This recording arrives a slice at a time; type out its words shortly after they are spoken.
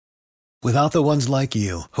Without the ones like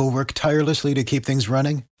you, who work tirelessly to keep things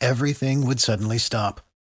running, everything would suddenly stop.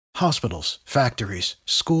 Hospitals, factories,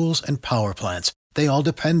 schools, and power plants, they all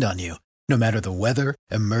depend on you. No matter the weather,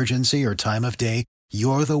 emergency, or time of day,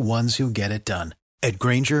 you're the ones who get it done. At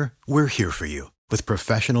Grainger, we're here for you with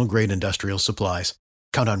professional-grade industrial supplies.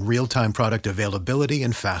 Count on real-time product availability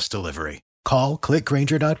and fast delivery. Call, click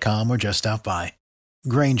Grainger.com, or just stop by.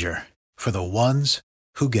 Grainger, for the ones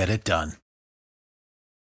who get it done.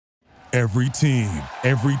 Every team,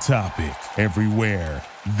 every topic, everywhere.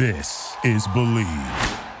 This is Believe.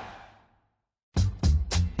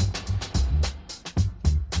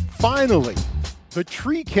 Finally, the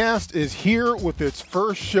TreeCast is here with its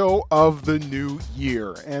first show of the new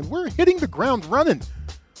year, and we're hitting the ground running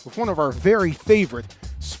with one of our very favorite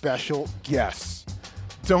special guests.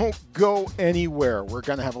 Don't go anywhere. We're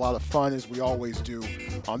going to have a lot of fun, as we always do,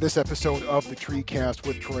 on this episode of the TreeCast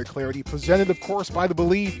with Troy Clardy, presented, of course, by the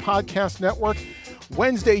Believe Podcast Network,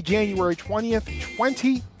 Wednesday, January 20th,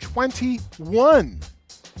 2021.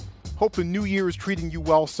 Hope the new year is treating you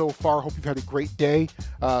well so far. Hope you've had a great day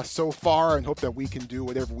so far, and hope that we can do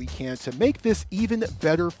whatever we can to make this even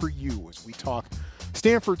better for you as we talk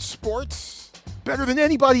Stanford sports better than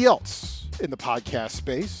anybody else in the podcast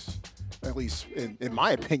space, at least in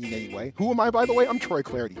my opinion anyway. Who am I, by the way? I'm Troy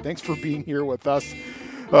Clardy. Thanks for being here with us.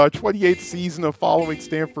 28th season of following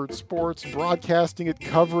Stanford sports, broadcasting it,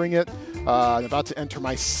 covering it. I'm about to enter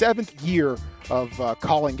my 7th year of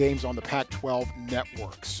calling games on the Pac-12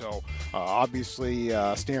 network. So obviously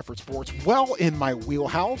Stanford sports well in my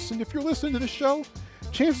wheelhouse. And if you're listening to the show,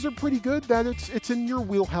 chances are pretty good that it's in your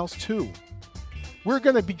wheelhouse too. We're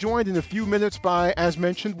going to be joined in a few minutes by, as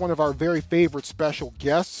mentioned, one of our very favorite special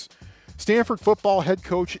guests, Stanford football head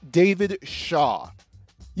coach David Shaw.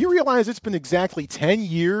 You realize it's been exactly 10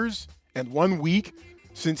 years and 1 week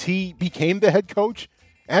since he became the head coach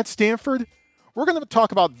at Stanford? We're going to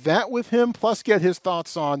talk about that with him, plus get his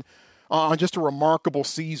thoughts on just a remarkable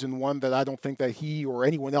season, one that I don't think that he or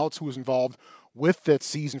anyone else who was involved with that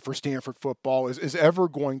season for Stanford football is ever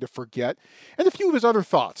going to forget, and a few of his other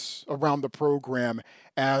thoughts around the program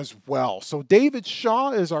as well. So David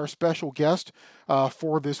Shaw is our special guest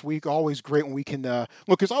for this week. Always great when we can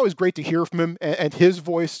look. It's always great to hear from him, and his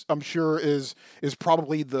voice, I'm sure, is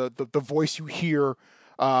probably the voice you hear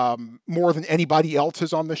more than anybody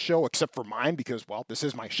else's on the show, except for mine, because, well, this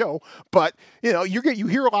is my show. But, you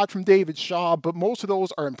hear a lot from David Shaw, but most of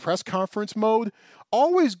those are in press conference mode.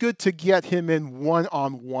 Always good to get him in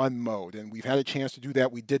one-on-one mode, and we've had a chance to do that.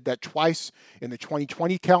 We did that twice in the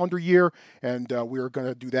 2020 calendar year, and we're going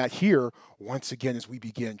to do that here once again as we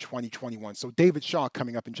begin 2021. So David Shaw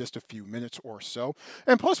coming up in just a few minutes or so.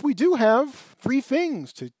 And plus, we do have 3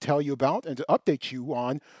 things to tell you about and to update you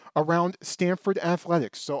on around Stanford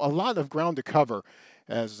athletics. So a lot of ground to cover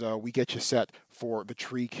as we get you set for the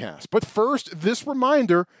TreeCast. But first, this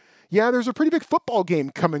reminder, there's a pretty big football game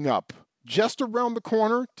coming up just around the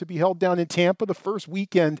corner to be held down in Tampa the first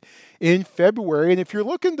weekend in February. And if you're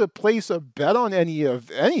looking to place a bet on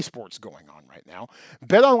any sports going on right now,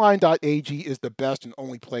 betonline.ag is the best and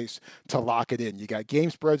only place to lock it in. You got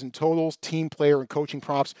game spreads and totals, team, player, and coaching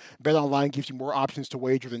props. BetOnline gives you more options to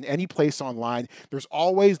wager than any place online. There's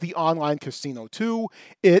always the online casino too.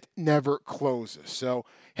 It never closes. So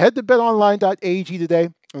head to betonline.ag today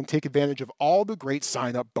and take advantage of all the great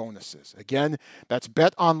sign-up bonuses. Again, that's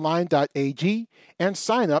betonline.ag and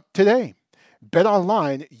sign up today.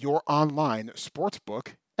 BetOnline, your online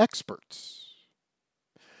sportsbook experts.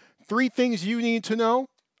 3 things you need to know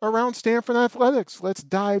around Stanford athletics. Let's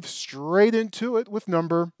dive straight into it with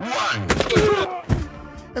number 1.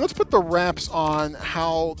 And let's put the wraps on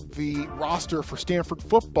how the roster for Stanford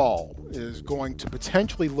football is going to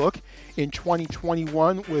potentially look in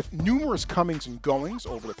 2021 with numerous comings and goings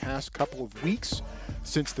over the past couple of weeks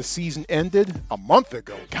since the season ended a month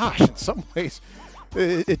ago. Gosh, in some ways,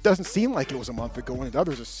 it doesn't seem like it was a month ago, and in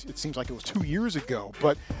others, it seems like it was 2 years ago.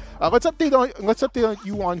 But let's update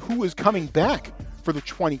you on who is coming back for the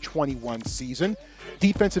 2021 season.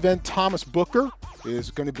 Defensive end Thomas Booker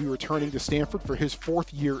is going to be returning to Stanford for his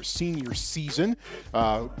 4th-year senior season.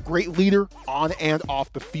 Great leader on and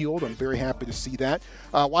off the field. I'm very happy to see that.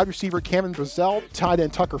 Wide receiver Cameron Brazel, tight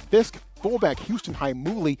end Tucker Fisk, fullback Houston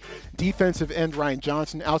Haimuli, defensive end Ryan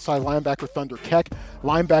Johnson, outside linebacker Thunder Keck,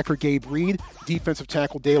 linebacker Gabe Reed, defensive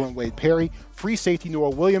tackle Dalen Wade Perry, free safety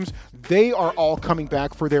Noah Williams. They are all coming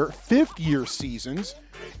back for their 5th-year seasons.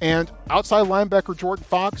 And outside linebacker Jordan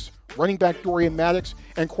Fox, running back Dorian Maddox,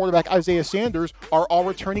 and quarterback Isaiah Sanders are all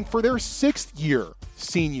returning for their 6th-year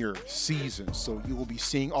senior season. So you will be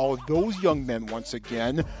seeing all of those young men once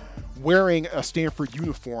again wearing a Stanford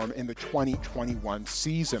uniform in the 2021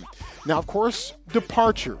 season. Now, of course,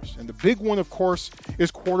 departures. And the big one, of course, is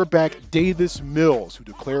quarterback Davis Mills, who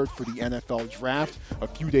declared for the NFL draft a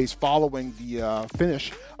few days following the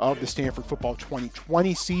finish of the Stanford football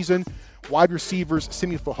 2020 season. Wide receivers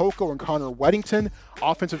Simi Fehoko and Connor Weddington,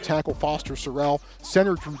 offensive tackle Foster Sorrell,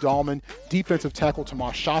 center Drew Dahlman, defensive tackle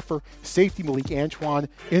Tomas Schaffer, safety Malik Antoine,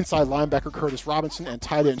 inside linebacker Curtis Robinson, and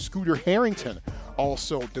tight end Scooter Harrington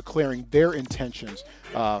also declaring their intentions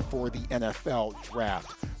for the NFL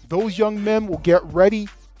draft. Those young men will get ready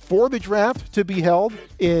for the draft to be held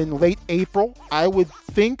in late April. I would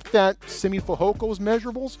think that Simi Fehoko's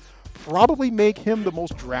measurables probably make him the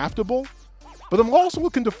most draftable. But I'm also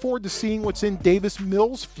looking forward to seeing what's in Davis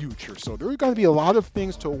Mills' future. So there are going to be a lot of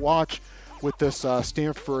things to watch with this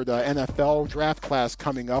Stanford NFL draft class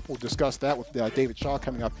coming up. We'll discuss that with David Shaw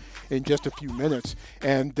coming up in just a few minutes.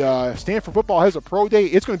 And Stanford football has a pro day.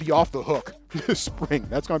 It's going to be off the hook this spring.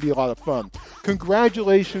 That's going to be a lot of fun.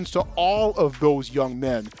 Congratulations to all of those young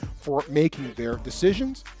men for making their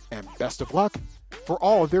decisions, and best of luck for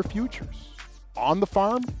all of their futures, on the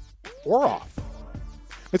farm or off.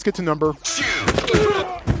 Let's get to number 2.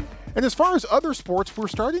 And as far as other sports, we're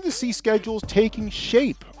starting to see schedules taking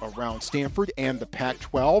shape around Stanford and the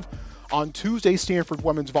Pac-12. On Tuesday, Stanford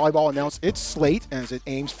women's volleyball announced its slate as it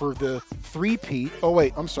aims for the three-peat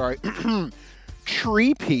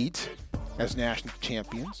as national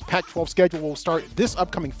champions. Pac-12 schedule will start this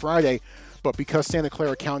upcoming Friday, but because Santa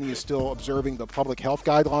Clara County is still observing the public health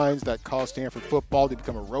guidelines that cause Stanford football to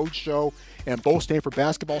become a road show and both Stanford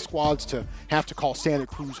basketball squads to have to call Santa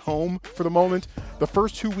Cruz home for the moment, the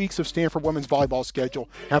first 2 weeks of Stanford women's volleyball schedule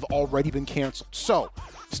have already been canceled. So,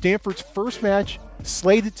 Stanford's first match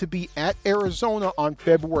slated to be at Arizona on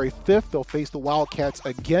February 5th. They'll face the Wildcats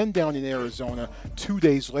again down in Arizona 2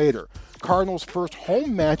 days later. Cardinals' first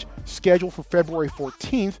home match scheduled for February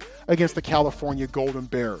 14th against the California Golden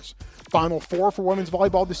Bears. Final Four for women's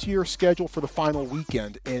volleyball this year scheduled for the final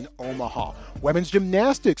weekend in Omaha. Women's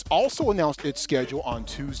gymnastics also announced its schedule on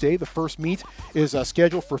Tuesday. The first meet is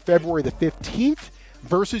scheduled for February the 15th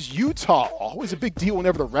versus Utah. Always a big deal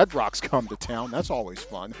whenever the Red Rocks come to town. That's always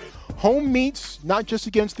fun. Home meets, not just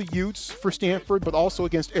against the Utes for Stanford, but also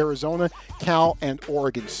against Arizona, Cal, and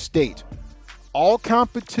Oregon State. All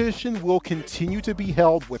competition will continue to be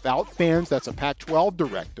held without fans. That's a Pac-12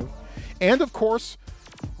 directive. And of course,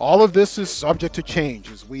 all of this is subject to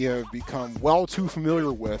change, as we have become well too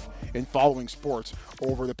familiar with in following sports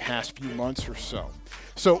over the past few months or so.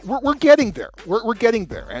 So we're getting there. We're getting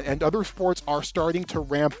there. And other sports are starting to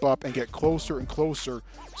ramp up and get closer and closer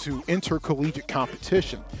to intercollegiate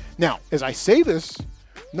competition. Now, as I say this,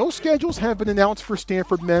 no schedules have been announced for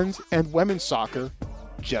Stanford men's and women's soccer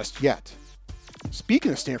just yet.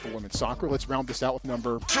 Speaking of Stanford women's soccer, let's round this out with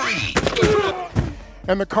number 3.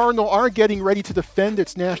 And the Cardinals are getting ready to defend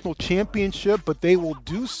its national championship, but they will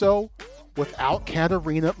do so without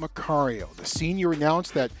Katarina Macario. The senior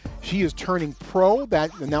announced that she is turning pro,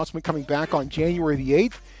 that announcement coming back on January the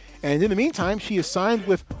 8th. And in the meantime, she is signed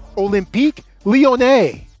with Olympique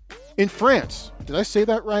Lyonnais in France. Did I say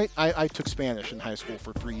that right? I took Spanish in high school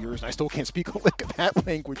for 3 years, and I still can't speak a lick of that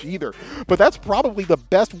language either. But that's probably the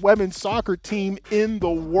best women's soccer team in the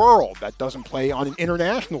world that doesn't play on an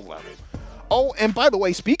international level. Oh, and by the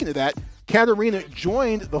way, speaking of that, Katarina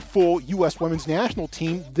joined the full U.S. women's national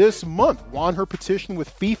team this month, won her petition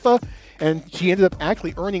with FIFA, and she ended up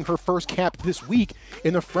actually earning her first cap this week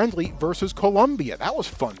in a friendly versus Colombia. That was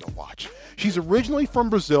fun to watch. She's originally from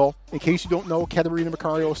Brazil. In case you don't know Katarina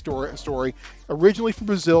Macario's story, originally from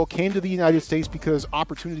Brazil, came to the United States because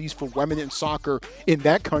opportunities for women in soccer in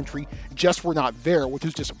that country just were not there, which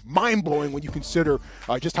is just mind-blowing when you consider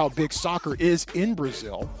just how big soccer is in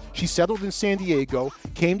Brazil. She settled in San Diego,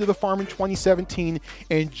 came to the farm in 2017,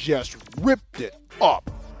 and just ripped it up.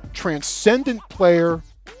 Transcendent player,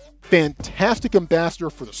 fantastic ambassador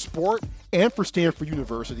for the sport and for Stanford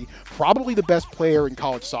University, probably the best player in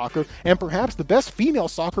college soccer, and perhaps the best female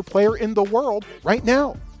soccer player in the world right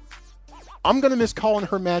now. I'm going to miss calling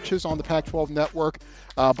her matches on the Pac-12 network,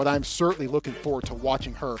 but I'm certainly looking forward to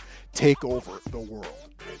watching her take over the world.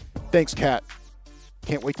 Thanks, Kat.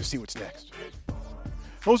 Can't wait to see what's next.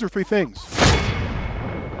 Those are 3 things.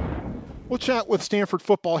 We'll chat with Stanford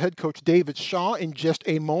football head coach David Shaw in just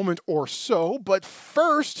a moment or so, but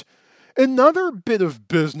first, another bit of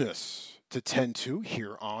business to tend to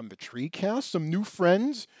here on the TreeCast. Some new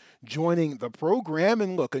friends joining the program,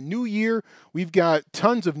 and look, a new year, we've got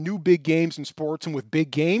tons of new big games in sports, and with big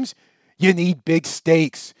games, you need big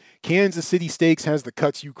stakes. Kansas City Steaks has the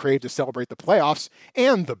cuts you crave to celebrate the playoffs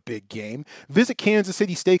and the big game. Visit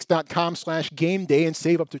kansascitysteaks.com/gameday and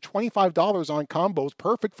save up to $25 on combos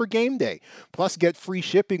perfect for game day. Plus, get free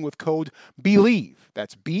shipping with code BELIEVE.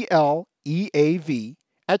 That's BLEAV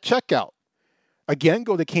at checkout. Again,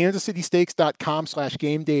 go to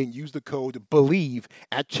kansascitysteaks.com/gameday and use the code BELIEVE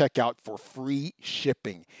at checkout for free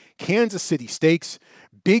shipping. Kansas City Steaks,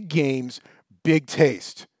 big games, big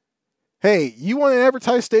taste. Hey, you want to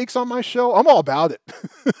advertise steaks on my show? I'm all about it.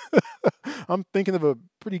 I'm thinking of a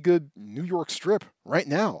pretty good New York strip right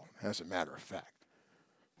now, as a matter of fact.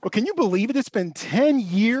 Well, can you believe it? It's been 10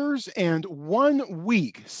 years and 1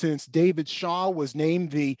 week since David Shaw was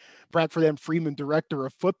named the Bradford M. Freeman Director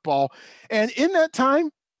of Football. And in that time,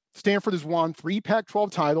 Stanford has won 3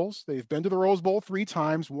 Pac-12 titles. They've been to the Rose Bowl 3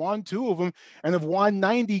 times, won 2 of them, and have won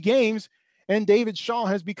 90 games. And David Shaw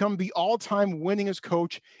has become the all-time winningest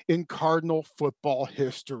coach in Cardinal football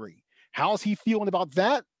history. How's he feeling about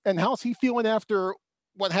that? And how's he feeling after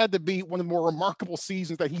what had to be one of the more remarkable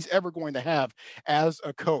seasons that he's ever going to have as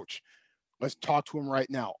a coach? Let's talk to him right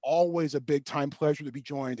now. Always a big-time pleasure to be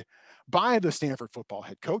joined by the Stanford football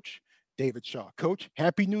head coach, David Shaw. Coach,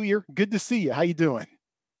 Happy New Year. Good to see you. How you doing?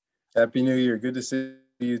 Happy New Year. Good to see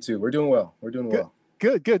you too. We're doing well.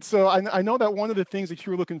 Good. So I know that one of the things that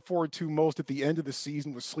you were looking forward to most at the end of the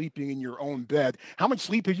season was sleeping in your own bed. How much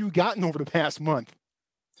sleep have you gotten over the past month?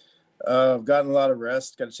 I've gotten a lot of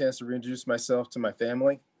rest, got a chance to reintroduce myself to my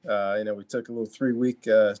family. We took a little 3-week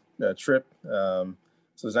trip. So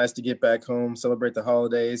it's nice to get back home, celebrate the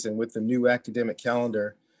holidays, and with the new academic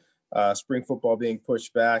calendar, spring football being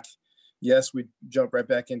pushed back. Yes, we jump right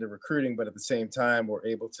back into recruiting, but at the same time, we're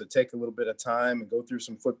able to take a little bit of time and go through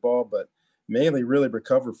some football, but mainly really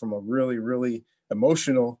recover from a really, really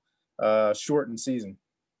emotional, shortened season.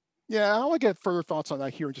 Yeah, I'll get further thoughts on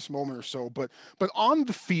that here in just a moment or so. But on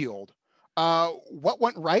the field, what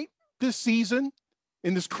went right this season,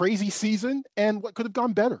 in this crazy season, and what could have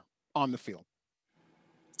gone better on the field?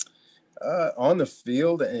 On the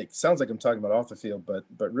field, and it sounds like I'm talking about off the field,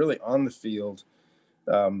 but really on the field,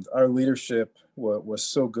 our leadership was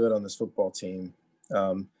so good on this football team.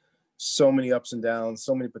 So many ups and downs,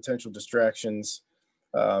 so many potential distractions,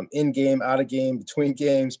 in game, out of game, between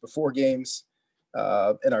games, before games.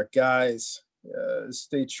 And our guys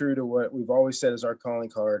stay true to what we've always said is our calling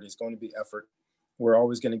card is going to be effort. We're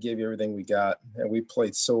always going to give you everything we got. And we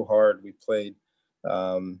played so hard. We played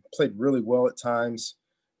really well at times.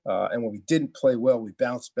 And when we didn't play well, we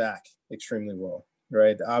bounced back extremely well,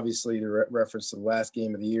 right? Obviously, the reference to the last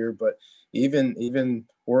game of the year, but even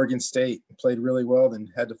Oregon State played really well, then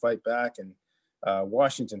had to fight back. And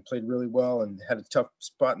Washington played really well and had a tough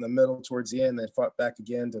spot in the middle towards the end. They fought back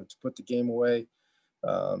again to put the game away.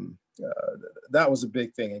 That was a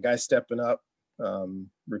big thing. And guys stepping up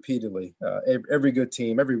repeatedly. Every good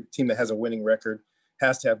team, every team that has a winning record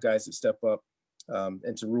has to have guys that step up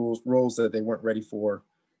into roles that they weren't ready for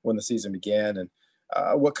when the season began. And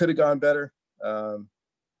what could have gone better? I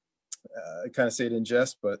kind of say it in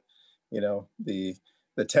jest, but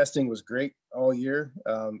the testing was great all year,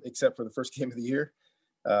 except for the first game of the year.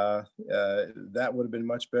 That would have been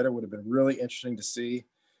much better. Would have been really interesting to see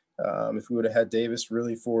if we would have had Davis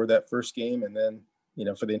really for that first game, and then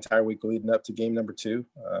for the entire week leading up to game number 2.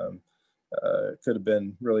 Could have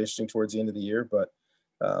been really interesting towards the end of the year. But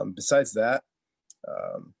besides that,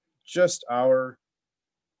 just our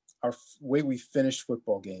way we finished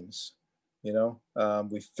football games. We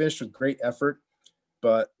finished with great effort.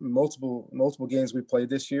 But multiple games we played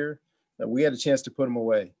this year, we had a chance to put them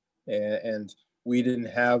away, and we didn't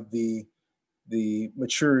have the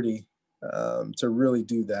maturity to really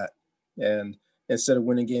do that. And instead of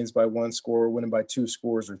winning games by 1 score, winning by 2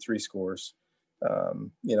 scores or 3 scores,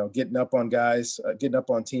 getting up on guys, getting up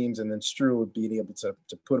on teams, and then Strue being able to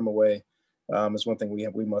put them away is one thing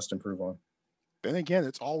we must improve on. Then again,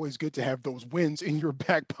 it's always good to have those wins in your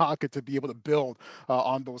back pocket to be able to build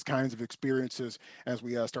on those kinds of experiences as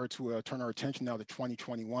we start to turn our attention now to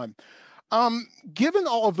 2021. Given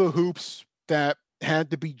all of the hoops that had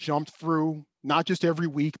to be jumped through, not just every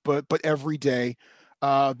week, but every day,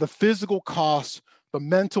 the physical costs, the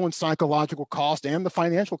mental and psychological cost, and the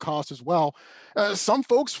financial cost as well, some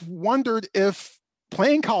folks wondered if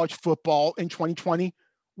playing college football in 2020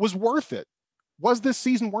 was worth it. Was this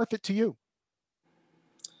season worth it to you?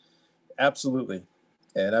 Absolutely.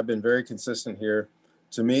 And I've been very consistent here.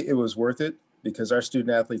 To me, it was worth it because our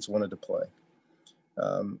student athletes wanted to play.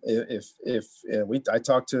 I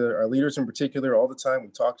talk to our leaders in particular all the time. We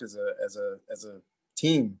talked as a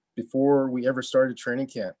team before we ever started training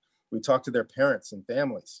camp. We talked to their parents and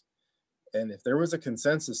families. And if there was a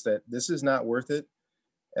consensus that this is not worth it,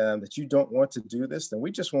 that you don't want to do this, then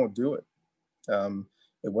we just won't do it.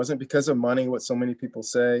 It wasn't because of money, what so many people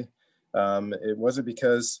say. It wasn't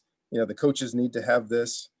because, the coaches need to have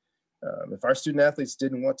this. If our student athletes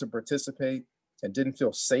didn't want to participate and didn't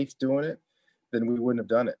feel safe doing it, then we wouldn't have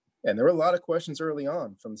done it. And there were a lot of questions early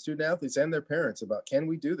on from the student athletes and their parents about, can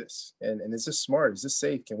we do this? And is this smart? Is this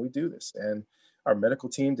safe? Can we do this? And our medical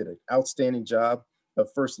team did an outstanding job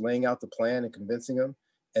of first laying out the plan and convincing them,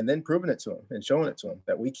 and then proving it to them and showing it to them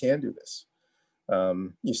that we can do this.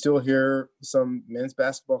 You still hear some men's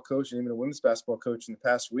basketball coach and even a women's basketball coach in the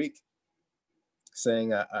past week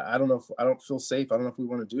saying, I don't know if I don't feel safe. I don't know if we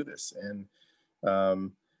want to do this.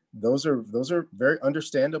 And those are very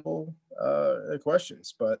understandable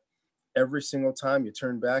questions. But every single time you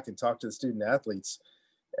turn back and talk to the student athletes,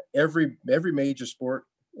 every major sport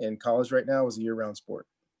in college right now is a year-round sport.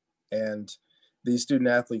 And these student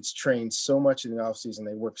athletes train so much in the off season.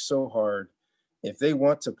 They work so hard. If they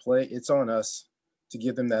want to play, it's on us to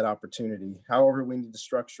give them that opportunity. However, we need to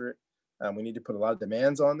structure it. We need to put a lot of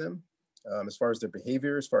demands on them as far as their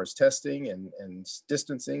behavior, as far as testing and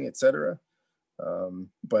distancing, et cetera.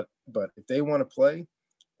 But if they want to play,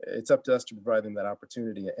 it's up to us to provide them that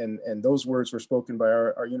opportunity. And those words were spoken by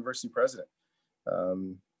our university president,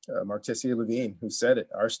 Mark Tessier-Levine, who said it.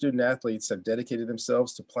 Our student athletes have dedicated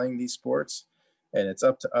themselves to playing these sports, and it's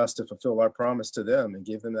up to us to fulfill our promise to them and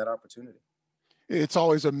give them that opportunity. It's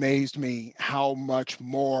always amazed me how much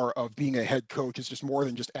more of being a head coach is just more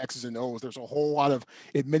than just X's and O's. There's a whole lot of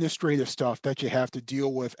administrative stuff that you have to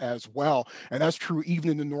deal with as well. And that's true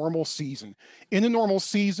even in the normal season. In the normal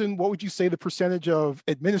season, what would you say the percentage of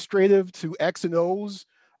administrative to X and O's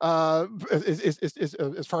is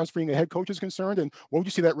as far as being a head coach is concerned? And what would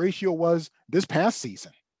you say that ratio was this past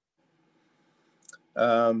season?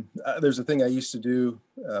 There's a thing I used to do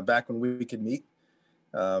back when we could meet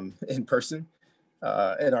in person.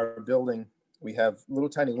 In our building, we have little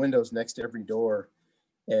tiny windows next to every door.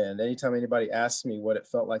 And anytime anybody asks me what it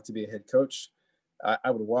felt like to be a head coach,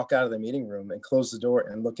 I would walk out of the meeting room and close the door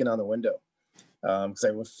and look in on the window. Because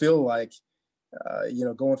I would feel like,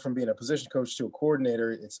 going from being a position coach to a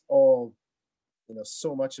coordinator, it's all,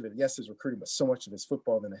 so much of it, yes, is recruiting, but so much of it's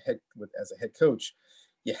football than as a head coach.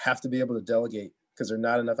 You have to be able to delegate because there are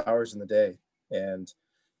not enough hours in the day. And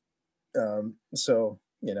so,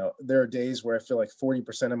 there are days where I feel like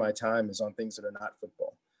 40% of my time is on things that are not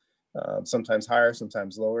football, sometimes higher,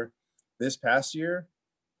 sometimes lower. This past year,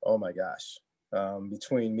 oh my gosh,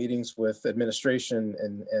 between meetings with administration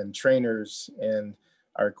and trainers and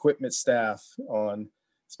our equipment staff on,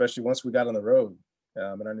 especially once we got on the road,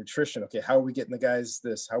 and our nutrition, okay, how are we getting the guys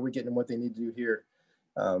this? How are we getting them what they need to do here?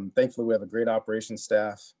 Thankfully, we have a great operations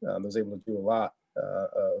staff that was able to do a lot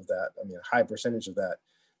of that. I mean, a high percentage of that.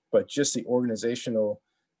 But just the organizational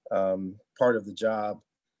part of the job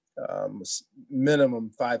was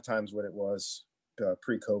minimum 5 times what it was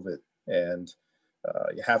pre-COVID. And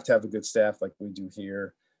you have to have a good staff like we do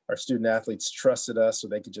here. Our student athletes trusted us so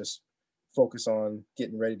they could just focus on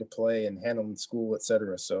getting ready to play and handling school, et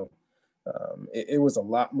cetera. So it was a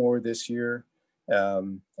lot more this year.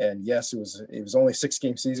 And yes, it was only a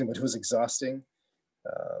 6-game season, but it was exhausting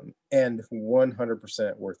and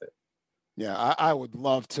 100% worth it. Yeah, I would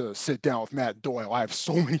love to sit down with Matt Doyle. I have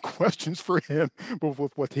so many questions for him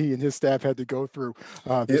with what he and his staff had to go through.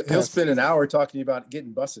 He'll spend an hour talking to you about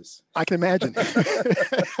getting buses. I can imagine.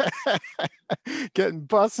 Getting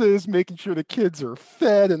buses, making sure the kids are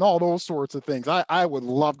fed and all those sorts of things. I would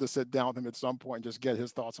love to sit down with him at some point and just get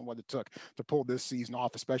his thoughts on what it took to pull this season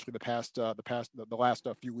off, especially the last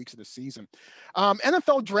few weeks of the season.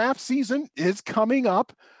 NFL draft season is coming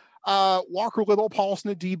up. Walker Little,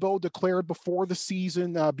 Paulson Adebo declared before the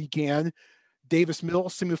season began. Davis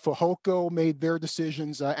Mills, Simi Fehoko made their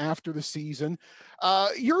decisions after the season.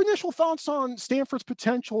 Your initial thoughts on Stanford's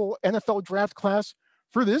potential NFL draft class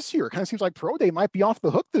for this year? It kind of seems like Pro Day might be off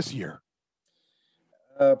the hook this year.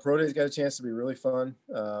 Pro Day's got a chance to be really fun.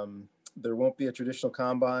 There won't be a traditional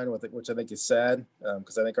combine, which I think is sad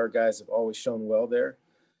because I think our guys have always shown well there.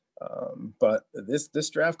 But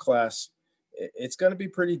this draft class, it's going to be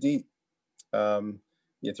pretty deep.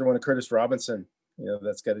 You throw in a Curtis Robinson,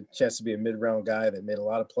 that's got a chance to be a mid-round guy that made a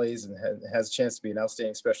lot of plays and has a chance to be an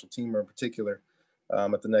outstanding special teamer in particular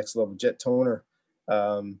at the next level. Jet Toner,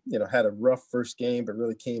 had a rough first game, but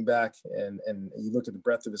really came back. And you look at the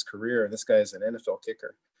breadth of his career, and this guy is an NFL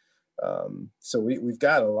kicker. So we've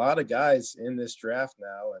got a lot of guys in this draft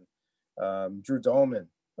now, and Drew Dahlman,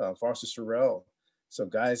 Foster Sorrell, so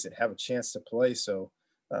guys that have a chance to play. So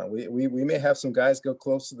we may have some guys go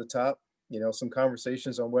close to the top, some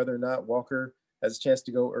conversations on whether or not Walker has a chance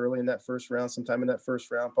to go early in that first round, sometime in that first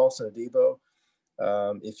round. Paulson Adebo,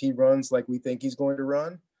 If he runs like we think he's going to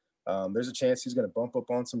run, there's a chance he's going to bump up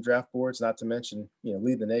on some draft boards, not to mention,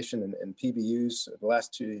 lead the nation in PBUs the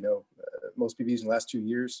last two, most PBUs in the last 2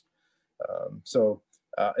 years. So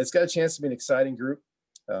it's got a chance to be an exciting group.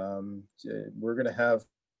 We're going to have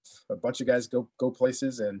a bunch of guys go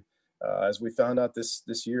places. And as we found out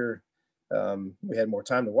this year, we had more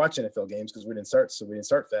time to watch NFL games because we didn't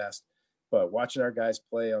start fast. But watching our guys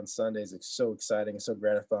play on Sundays is so exciting and so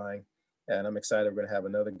gratifying. And I'm excited we're going to have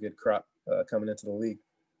another good crop coming into the league.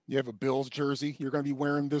 You have a Bills jersey you're going to be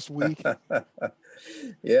wearing this week?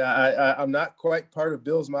 Yeah, I'm not quite part of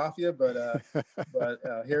Bills Mafia, but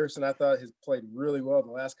Harrison, I thought, has played really well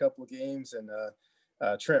the last couple of games. And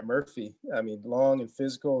Trent Murphy, long and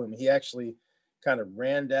physical. And he actually kind of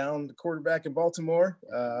ran down the quarterback in Baltimore.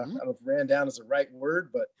 I don't know if ran down is the right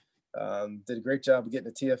word, but did a great job of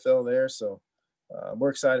getting the TFL there. So we're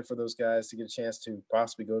excited for those guys to get a chance to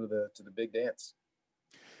possibly go to the big dance.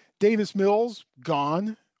 Davis Mills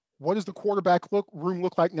gone. What does the quarterback room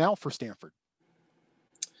look like now for Stanford?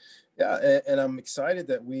 Yeah, and I'm excited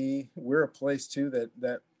that we're a place too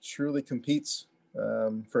that truly competes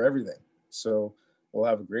for everything. So we'll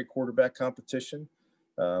have a great quarterback competition.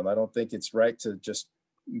 I don't think it's right to just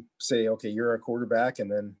say, okay, you're our quarterback,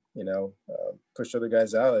 and then push other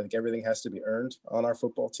guys out. I think everything has to be earned on our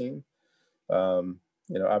football team.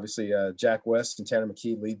 Obviously Jack West and Tanner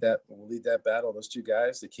McKee will lead that battle. Those two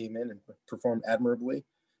guys that came in and performed admirably,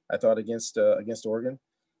 I thought, against Oregon.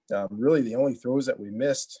 Really, the only throws that we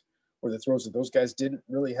missed were the throws that those guys didn't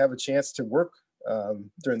really have a chance to work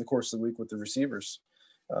during the course of the week with the receivers.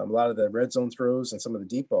 A lot of the red zone throws and some of the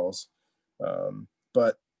deep balls.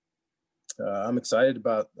 But I'm excited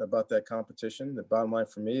about that competition. The bottom line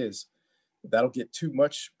for me is that'll get too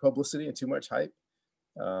much publicity and too much hype,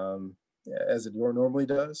 as it normally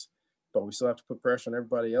does. But we still have to put pressure on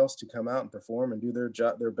everybody else to come out and perform and do their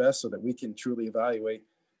job, their best, so that we can truly evaluate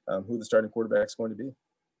who the starting quarterback is going to be.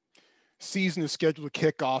 Season is scheduled to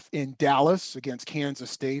kick off in Dallas against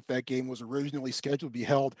Kansas State. That game was originally scheduled to be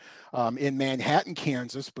held in Manhattan,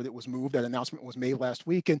 Kansas, but it was moved. That announcement was made last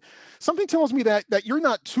week. And something tells me that you're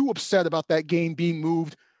not too upset about that game being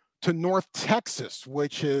moved to North Texas,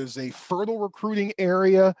 which is a fertile recruiting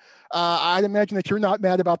area. I'd imagine that you're not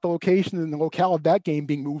mad about the location and the locale of that game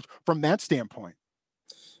being moved from that standpoint.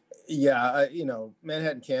 Yeah,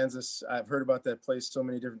 Manhattan, Kansas, I've heard about that place so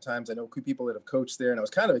many different times. I know people that have coached there, and I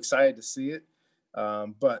was kind of excited to see it.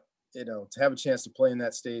 But, to have a chance to play in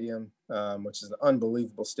that stadium, which is an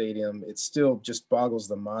unbelievable stadium, it still just boggles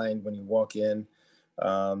the mind when you walk in.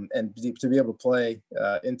 And to be able to play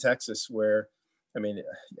in Texas where,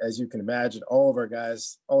 as you can imagine, all of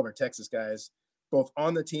our Texas guys, both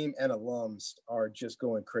on the team and alums, are just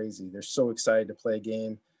going crazy. They're so excited to play a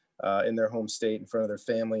game in their home state in front of their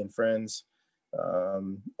family and friends.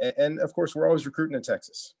 And of course, we're always recruiting in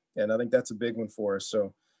Texas. And I think that's a big one for us.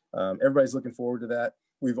 So everybody's looking forward to that.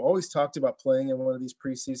 We've always talked about playing in one of these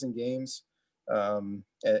preseason games. And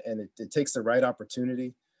it takes the right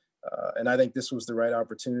opportunity. And I think this was the right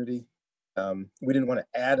opportunity. We didn't want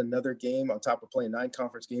to add another game on top of playing 9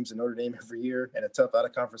 conference games in Notre Dame every year and a tough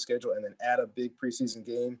out-of-conference schedule, and then add a big preseason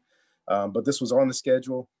game. But this was on the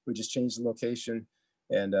schedule. We just changed the location.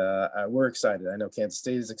 And we're excited. I know Kansas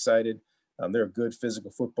State is excited. They're a good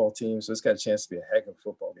physical football team, so it's got a chance to be a heck of a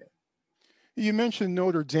football game. You mentioned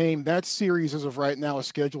Notre Dame. That series, as of right now, is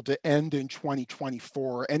scheduled to end in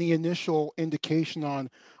 2024. Any initial indication on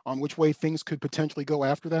which way things could potentially go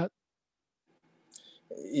after that?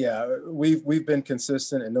 Yeah, we've been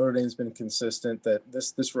consistent, and Notre Dame's been consistent that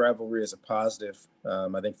this rivalry is a positive.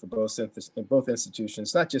 I think for both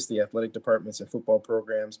institutions, not just the athletic departments and football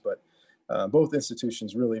programs, but both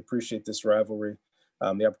institutions really appreciate this rivalry,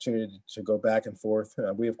 the opportunity to go back and forth.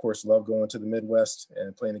 We, of course, love going to the Midwest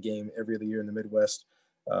and playing a game every other year in the Midwest.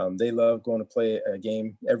 They love going to play a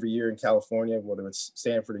game every year in California, whether it's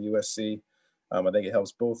Stanford or USC. I think it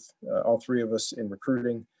helps all three of us in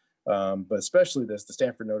recruiting, but especially the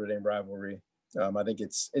Stanford-Notre Dame rivalry. I think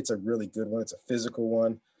it's a really good one. It's a physical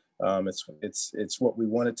one. It's what we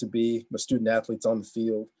want it to be, with student athletes on the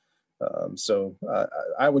field. So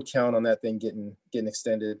I would count on that thing getting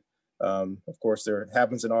extended. Of course, there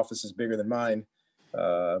happens in offices bigger than mine,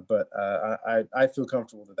 but I feel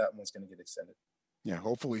comfortable that one's going to get extended. Yeah,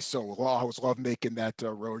 hopefully so. Well, I always love making that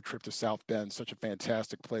road trip to South Bend. Such a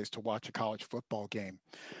fantastic place to watch a college football game.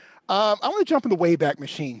 I want to jump in the Wayback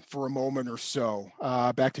Machine for a moment or so,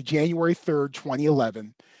 back to January 3rd,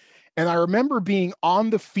 2011. And I remember being on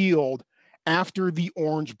the field after the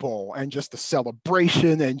Orange Bowl and just the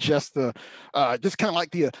celebration and just the just kind of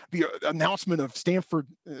like the announcement of Stanford,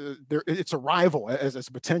 its arrival as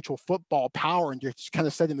a potential football power, and just kind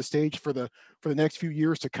of setting the stage for the next few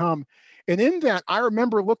years to come. And in that, I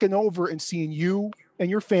remember looking over and seeing you and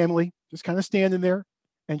your family just kind of standing there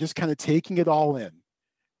and just kind of taking it all in.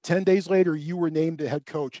 10 days later, you were named the head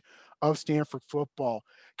coach of Stanford football.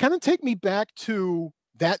 Kind of take me back to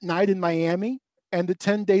that night in Miami and the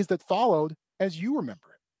 10 days that followed as you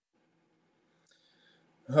remember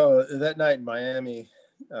it. Oh, that night in Miami,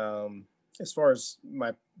 as far as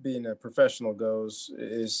my being a professional goes,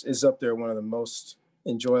 is up there one of the most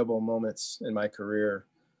enjoyable moments in my career.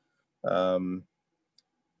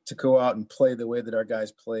 To go out and play the way that our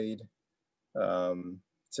guys played,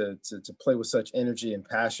 to play with such energy and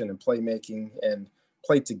passion and playmaking and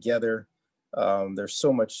play together. There's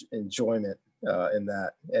so much enjoyment in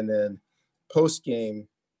that. And then post game,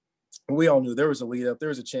 we all knew there was a lead up. There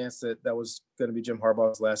was a chance that was going to be Jim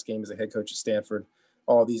Harbaugh's last game as a head coach at Stanford.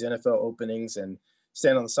 All these NFL openings, and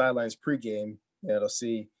stand on the sidelines pregame, to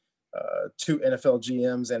see 2 NFL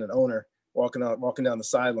GMs and an owner walking down the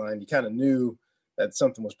sideline. You kind of knew that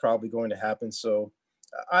something was probably going to happen. So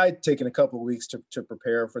I'd taken a couple of weeks to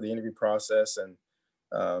prepare for the interview process. And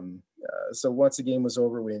so once the game was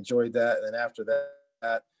over, we enjoyed that. And then after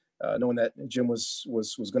that, knowing that Jim was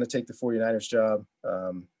going to take the 49ers job,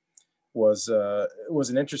 was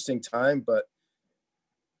an interesting time, but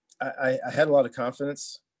I had a lot of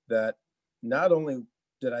confidence that not only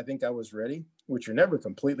did I think I was ready, which you're never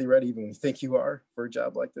completely ready, even when you think you are for a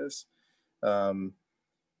job like this. I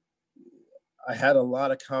had a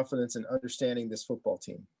lot of confidence in understanding this football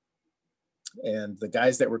team and the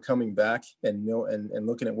guys that were coming back, and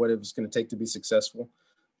looking at what it was going to take to be successful,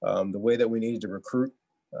 the way that we needed to recruit,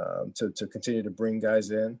 to continue to bring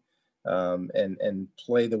guys in, and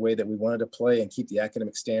play the way that we wanted to play and keep the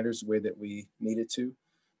academic standards the way that we needed to.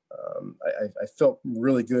 I felt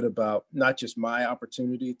really good about not just my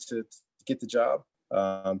opportunity to get the job,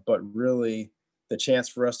 but really the chance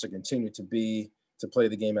for us to continue to play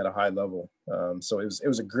the game at a high level. So it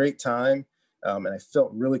was a great time, and I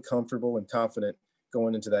felt really comfortable and confident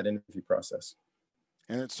going into that interview process.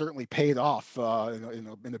 And it certainly paid off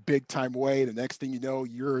in a big time way. The next thing you know,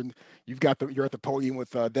 you're at the podium with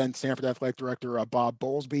then Stanford Athletic Director Bob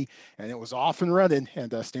Bowlesby, and it was off and running.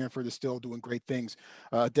 And Stanford is still doing great things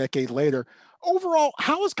a decade later. Overall,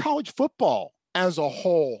 how has college football as a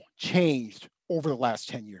whole changed over the last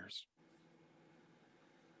 10 years?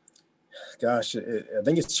 Gosh, I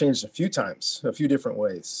think it's changed a few times, a few different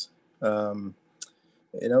ways. The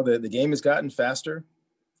game has gotten faster.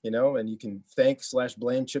 And you can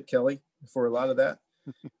thank/blame Chip Kelly for a lot of that.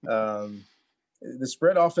 The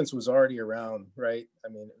spread offense was already around, right? I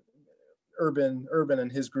mean, Urban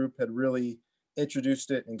and his group had really introduced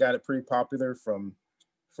it and got it pretty popular from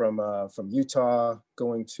Utah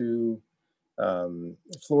going to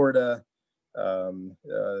Florida.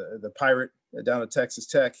 The Pirate down at Texas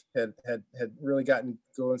Tech had really gotten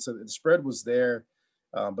going. So the spread was there,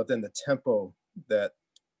 but then the tempo that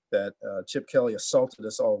Chip Kelly assaulted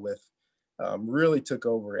us all with really took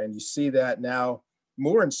over. And you see that now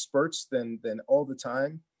more in spurts than all the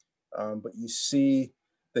time. But you see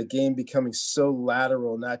the game becoming so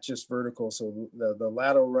lateral, not just vertical. So the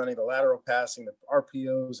lateral running, the lateral passing, the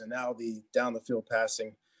RPOs, and now the down the field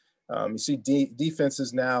passing. You see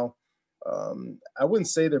defenses now. I wouldn't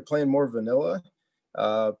say they're playing more vanilla,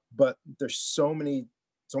 but there's so many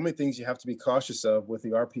things you have to be cautious of with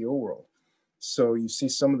the RPO world. So you see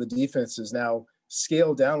some of the defenses now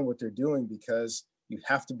scale down what they're doing because you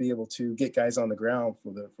have to be able to get guys on the ground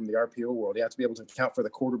from the RPO world. You have to be able to account for the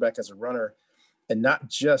quarterback as a runner, and not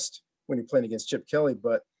just when you're playing against Chip Kelly,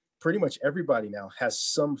 but pretty much everybody now has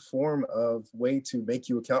some form of way to make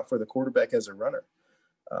you account for the quarterback as a runner.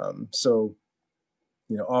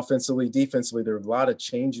 Offensively, defensively, there are a lot of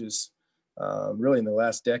changes really in the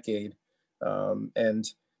last decade,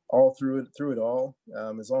 and all through it all,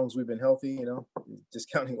 as long as we've been healthy,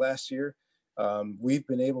 discounting last year, we've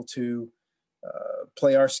been able to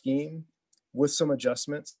play our scheme with some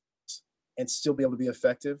adjustments and still be able to be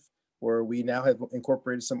effective, where we now have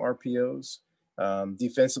incorporated some RPOs.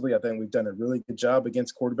 Defensively, I think we've done a really good job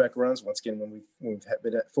against quarterback runs. Once again, when we've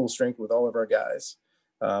been at full strength with all of our guys,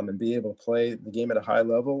 and be able to play the game at a high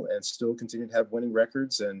level and still continue to have winning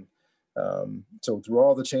records. And so through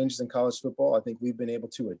all the changes in college football, I think we've been able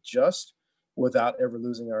to adjust without ever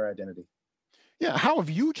losing our identity. Yeah. How have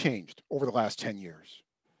you changed over the last 10 years?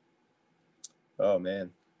 Oh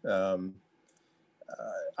man.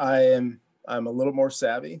 I'm a little more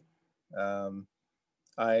savvy.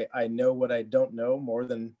 I know what I don't know more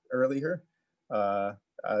than earlier.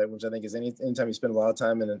 which I think is anytime you spend a lot of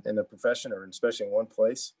time in a profession, or especially in one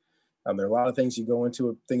place. There are a lot of things you go into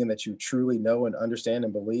it thinking that you truly know and understand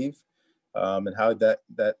and believe, and how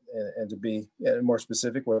and to be more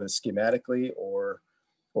specific, whether it's schematically or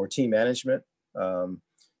team management.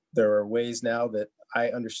 There are ways now that I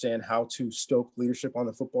understand how to stoke leadership on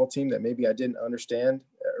the football team that maybe I didn't understand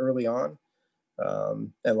early on.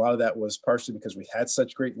 And a lot of that was partially because we had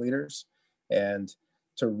such great leaders, and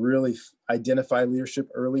to really identify leadership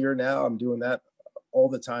earlier now, I'm doing that all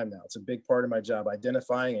the time now. It's a big part of my job,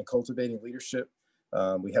 identifying and cultivating leadership.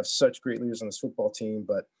 We have such great leaders on this football team,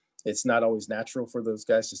 but it's not always natural for those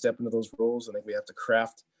guys to step into those roles. I think we have to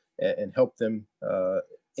craft and help them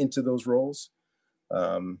into those roles.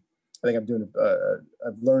 I think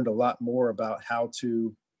I've learned a lot more about how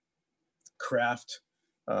to craft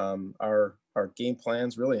our game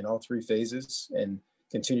plans really in all three phases, and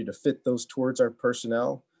continue to fit those towards our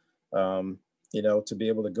personnel, to be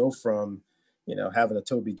able to go from, having a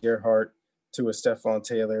Toby Gerhart to a Stephon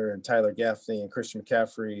Taylor and Tyler Gaffney and Christian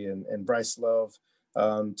McCaffrey and Bryce Love,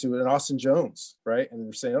 to an Austin Jones, right? And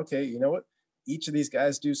we're saying, okay, you know what? Each of these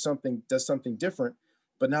guys does something different,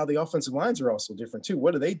 but now the offensive lines are also different too.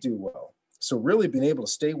 What do they do well? So really being able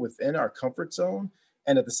to stay within our comfort zone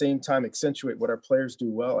and at the same time accentuate what our players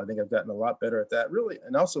do well. I think I've gotten a lot better at that, really.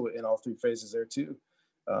 And also in all three phases there too.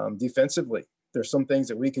 Defensively, there's some things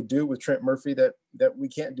that we could do with Trent Murphy that we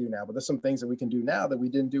can't do now, but there's some things that we can do now that we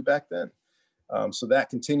didn't do back then. So that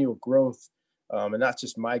continual growth, and not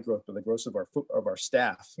just my growth, but the growth of our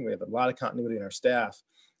staff. We have a lot of continuity in our staff,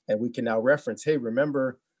 and we can now reference, hey,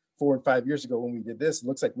 remember 4 and 5 years ago when we did this, it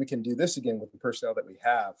looks like we can do this again with the personnel that we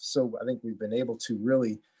have. So I think we've been able to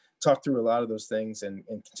really talk through a lot of those things and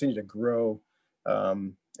continue to grow,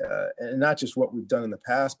 and not just what we've done in the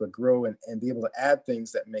past, but grow and be able to add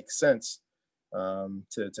things that make sense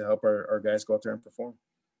to help our guys go out there and perform.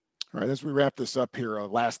 All right, as we wrap this up here,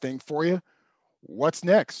 last thing for you. What's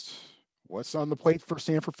next? What's on the plate for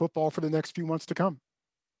Stanford football for the next few months to come?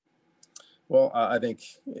 Well, I think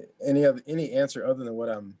any answer other than what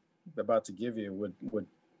I'm about to give you would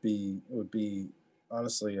be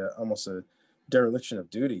honestly almost a dereliction of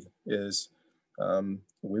duty. Is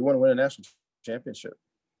we want to win a national championship,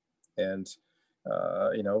 and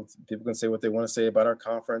people can say what they want to say about our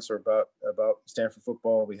conference or about Stanford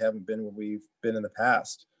football. We haven't been where we've been in the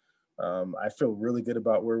past. I feel really good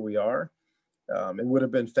about where we are. It would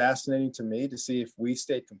have been fascinating to me to see if we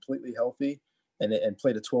stayed completely healthy and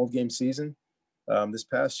played a 12-game season this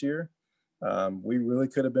past year. We really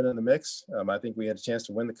could have been in the mix. I think we had a chance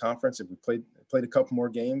to win the conference if we played a couple more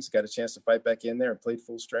games, got a chance to fight back in there and played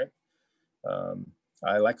full strength.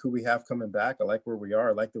 I like who we have coming back. I like where we are.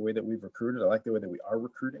 I like the way that we've recruited. I like the way that we are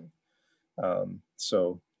recruiting. I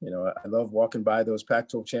love walking by those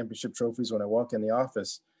Pac-12 championship trophies when I walk in the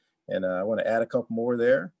office, and I want to add a couple more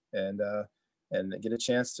there and get a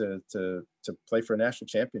chance to play for a national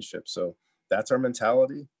championship. So that's our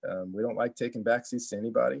mentality. We don't like taking backseats to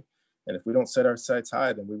anybody. And if we don't set our sights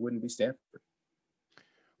high, then we wouldn't be Stanford.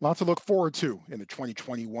 Lots to look forward to in the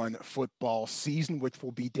 2021 football season, which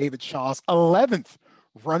will be David Shaw's 11th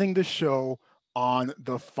running the show on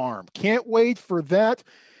the farm. Can't wait for that,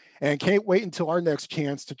 and can't wait until our next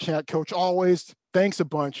chance to chat. Coach, always, thanks a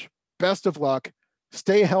bunch. Best of luck.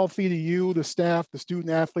 Stay healthy to you, the staff, the student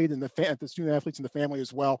athlete, and the student athletes and the family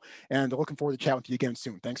as well. And looking forward to chatting with you again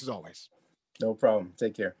soon. Thanks as always. No problem.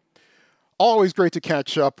 Take care. Always great to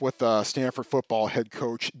catch up with Stanford football head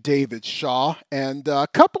coach David Shaw. And a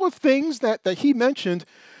couple of things that he mentioned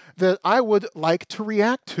that I would like to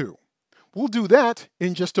react to. We'll do that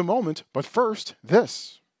in just a moment. But first,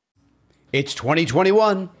 this. It's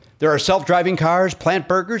 2021. There are self-driving cars, plant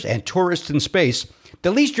burgers, and tourists in space.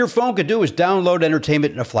 The least your phone could do is download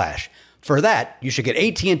entertainment in a flash. For that, you should get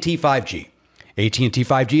AT&T 5G. AT&T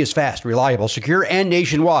 5G is fast, reliable, secure, and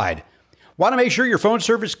nationwide. Want to make sure your phone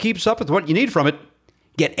service keeps up with what you need from it?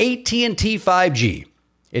 Get AT&T 5G.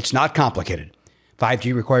 It's not complicated.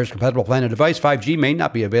 5G requires a compatible plan and device. 5G may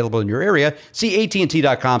not be available in your area. See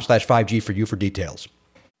AT&T.com/5G for you for details.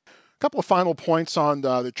 A couple of final points on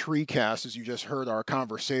the TreeCast, as you just heard our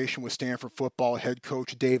conversation with Stanford football head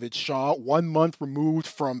coach David Shaw, 1 month removed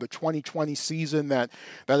from the 2020 season that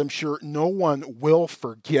I'm sure no one will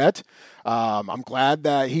forget. I'm glad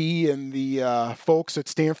that he and the folks at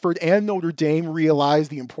Stanford and Notre Dame realized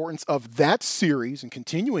the importance of that series and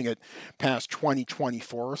continuing it past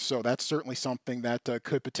 2024. So that's certainly something that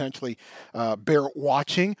could potentially bear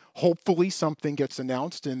watching. Hopefully something gets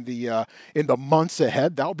announced in the months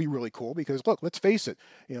ahead. That would be really cool because, look, let's face it,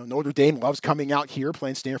 Notre Dame loves coming out here,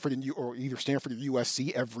 playing Stanford or either Stanford or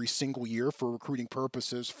USC every single year for recruiting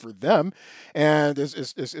purposes for them. And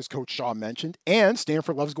as Coach Shaw mentioned, and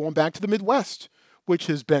Stanford loves going back to the Midwest, which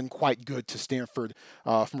has been quite good to Stanford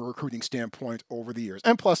from a recruiting standpoint over the years.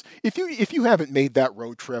 And plus, if you haven't made that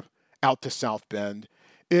road trip out to South Bend,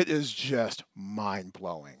 it is just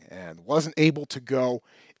mind-blowing. And wasn't able to go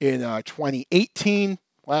in 2018.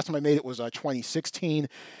 Last time I made it was 2016.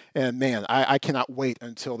 And man, I cannot wait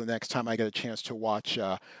until the next time I get a chance to watch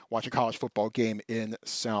a college football game in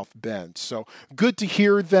South Bend. So good to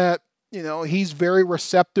hear that. He's very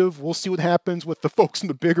receptive. We'll see what happens with the folks in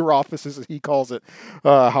the bigger offices, as he calls it,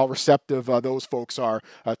 how receptive those folks are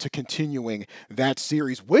to continuing that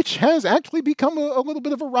series, which has actually become a little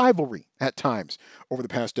bit of a rivalry at times over the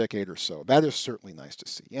past decade or so. That is certainly nice to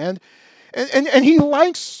see. And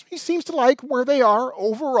he seems to like where they are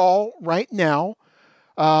overall right now.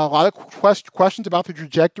 A lot of questions about the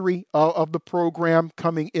trajectory of the program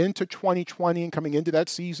coming into 2020 and coming into that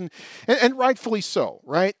season, and rightfully so,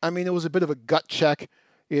 right? I mean, it was a bit of a gut check,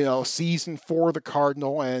 season for the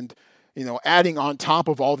Cardinal, and adding on top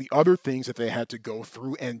of all the other things that they had to go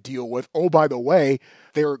through and deal with. Oh, by the way,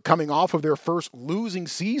 they're coming off of their first losing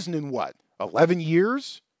season in 11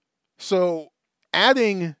 years? So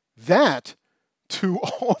adding that to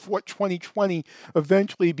all of what 2020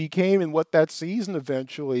 eventually became and what that season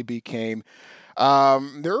eventually became, there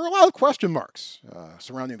are a lot of question marks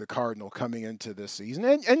surrounding the Cardinal coming into this season.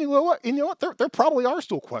 And you know what? There probably are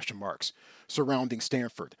still question marks surrounding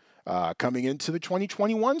Stanford coming into the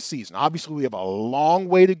 2021 season. Obviously, we have a long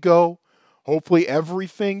way to go. Hopefully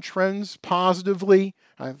everything trends positively.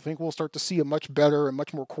 I think we'll start to see a much better and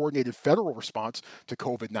much more coordinated federal response to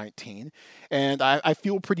COVID-19. And I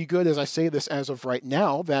feel pretty good as I say this as of right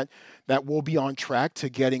now that we'll be on track to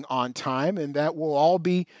getting on time, and that we'll all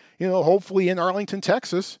be, hopefully in Arlington,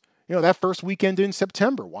 Texas, that first weekend in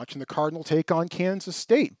September, watching the Cardinal take on Kansas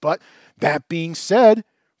State. But that being said,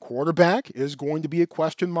 quarterback is going to be a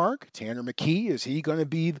question mark. Tanner McKee, is he going to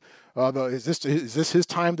be is this his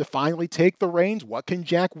time to finally take the reins? What can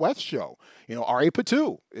Jack West show? R.A.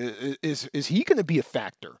 Patu, is he going to be a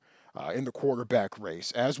factor in the quarterback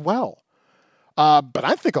race as well? But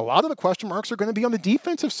I think a lot of the question marks are going to be on the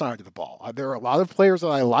defensive side of the ball. There are a lot of players that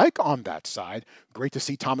I like on that side. Great to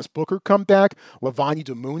see Thomas Booker come back. Lavani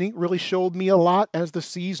Damuni really showed me a lot as the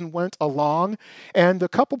season went along. And a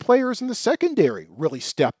couple players in the secondary really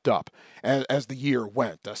stepped up as the year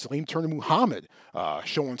went. Salim Turner Muhammad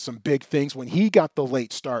showing some big things when he got the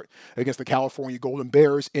late start against the California Golden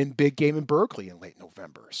Bears in big game in Berkeley in late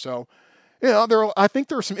November. So, I think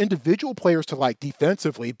there are some individual players to like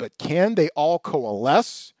defensively, but can they all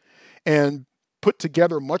coalesce and put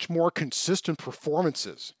together much more consistent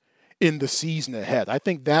performances in the season ahead? I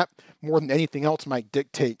think that, more than anything else, might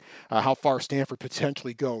dictate how far Stanford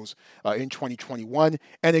potentially goes in 2021.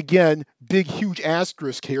 And again, big, huge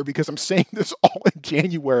asterisk here because I'm saying this all in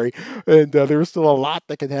January, and there's still a lot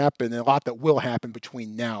that can happen and a lot that will happen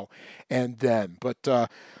between now and then. But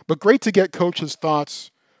great to get Coach's thoughts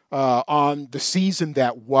on the season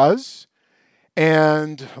that was,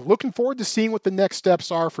 and looking forward to seeing what the next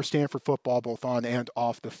steps are for Stanford football, both on and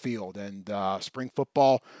off the field. And spring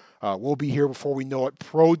football will be here before we know it.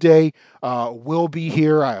 Pro Day will be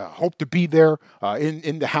here. I hope to be there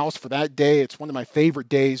in the house for that day. It's one of my favorite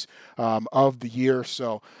days of the year.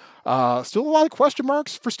 So still a lot of question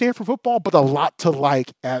marks for Stanford football, but a lot to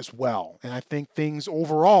like as well. And I think things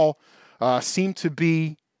overall seem to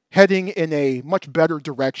be heading in a much better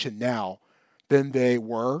direction now than they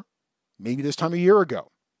were maybe this time a year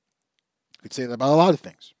ago. I could say that about a lot of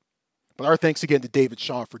things. But our thanks again to David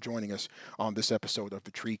Shaw for joining us on this episode of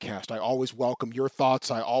the TreeCast. I always welcome your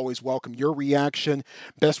thoughts. I always welcome your reaction.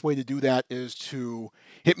 Best way to do that is to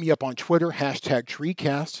hit me up on Twitter,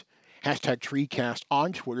 #TreeCast, #TreeCast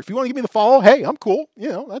on Twitter. If you want to give me the follow, hey, I'm cool.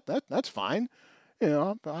 That's fine.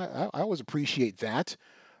 I always appreciate that.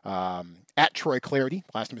 At Troy Clardy,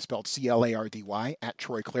 last name is spelled Clardy. At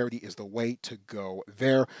Troy Clardy is the way to go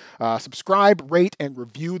there. Subscribe, rate, and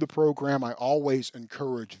review the program. I always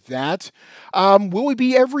encourage that. Will we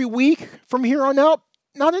be every week from here on out?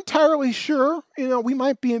 Not entirely sure. We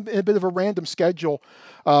might be in a bit of a random schedule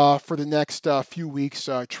for the next few weeks,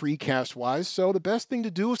 TreeCast-wise. So the best thing to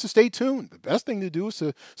do is to stay tuned. The best thing to do is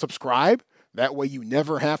to subscribe. That way you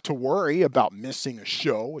never have to worry about missing a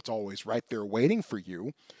show. It's always right there waiting for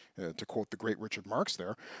you, to quote the great Richard Marx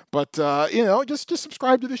there. But, just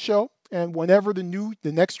subscribe to the show. And whenever the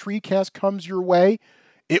next TreeCast comes your way,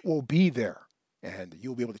 it will be there. And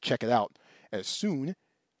you'll be able to check it out as soon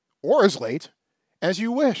or as late as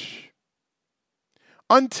you wish.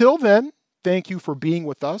 Until then, thank you for being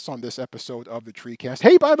with us on this episode of the TreeCast.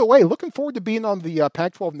 Hey, by the way, looking forward to being on the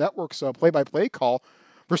Pac-12 Network's play-by-play call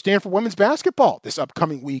for Stanford women's basketball this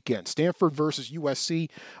upcoming weekend. Stanford versus USC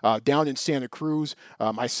down in Santa Cruz.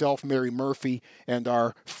 Myself, Mary Murphy, and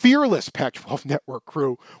our fearless Pac-12 Network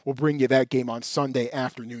crew will bring you that game on Sunday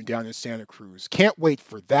afternoon down in Santa Cruz. Can't wait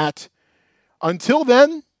for that. Until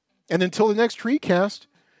then, and until the next TreeCast,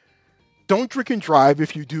 don't drink and drive.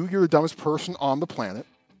 If you do, you're the dumbest person on the planet.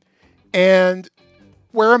 And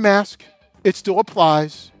wear a mask. It still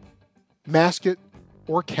applies. Mask it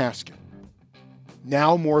or casket.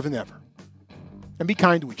 Now more than ever. And be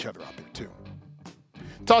kind to each other out there, too.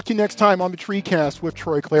 Talk to you next time on the TreeCast with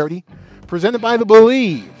Troy Clardy, presented by the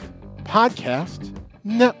Believe Podcast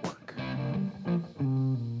Network.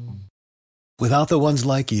 Without the ones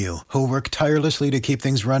like you, who work tirelessly to keep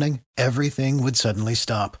things running, everything would suddenly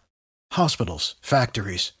stop. Hospitals,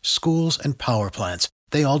 factories, schools, and power plants,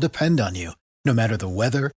 they all depend on you. No matter the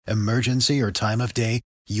weather, emergency, or time of day,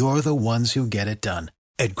 you're the ones who get it done.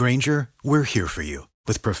 At Grainger, we're here for you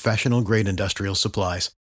with professional-grade industrial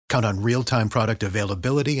supplies. Count on real-time product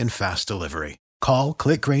availability and fast delivery. Call,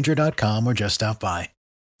 click Grainger.com, or just stop by.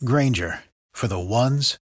 Grainger, for the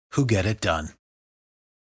ones who get it done.